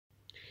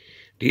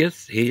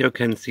Dears, here you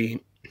can see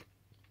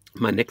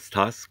my next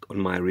task on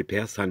my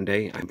repair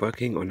Sunday. I'm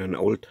working on an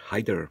old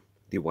Haider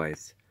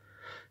device.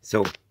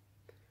 So,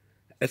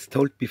 as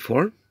told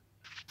before,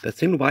 the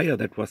thin wire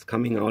that was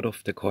coming out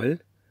of the coil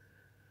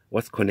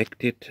was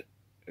connected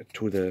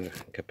to the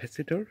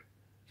capacitor.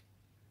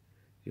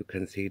 You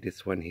can see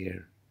this one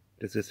here.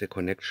 This is a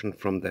connection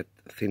from that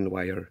thin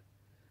wire.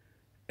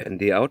 And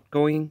the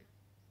outgoing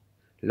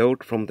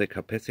load from the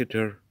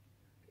capacitor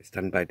is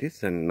done by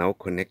this and now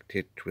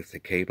connected with the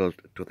cable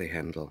to the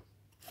handle.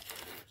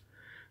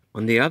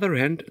 On the other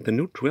hand, the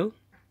neutral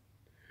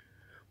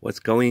was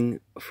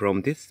going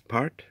from this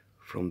part,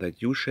 from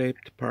that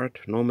U-shaped part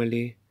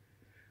normally,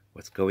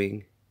 was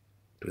going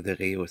to the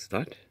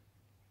rheostat.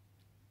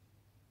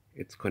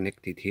 It's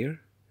connected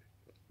here.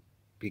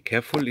 Be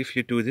careful if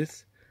you do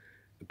this.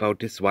 About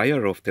this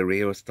wire of the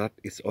rheostat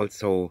is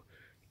also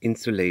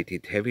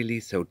insulated heavily,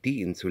 so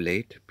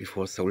de-insulate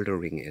before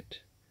soldering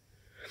it.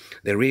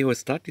 The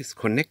rheostat is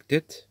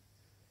connected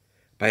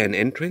by an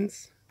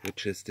entrance,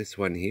 which is this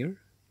one here,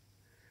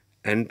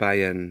 and by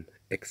an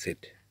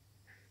exit.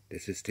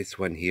 This is this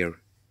one here.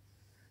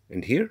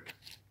 And here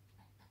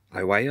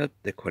I wired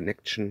the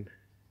connection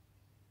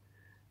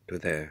to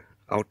the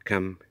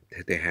outcome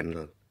to the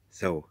handle.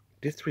 So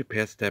this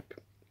repair step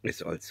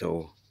is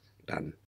also done.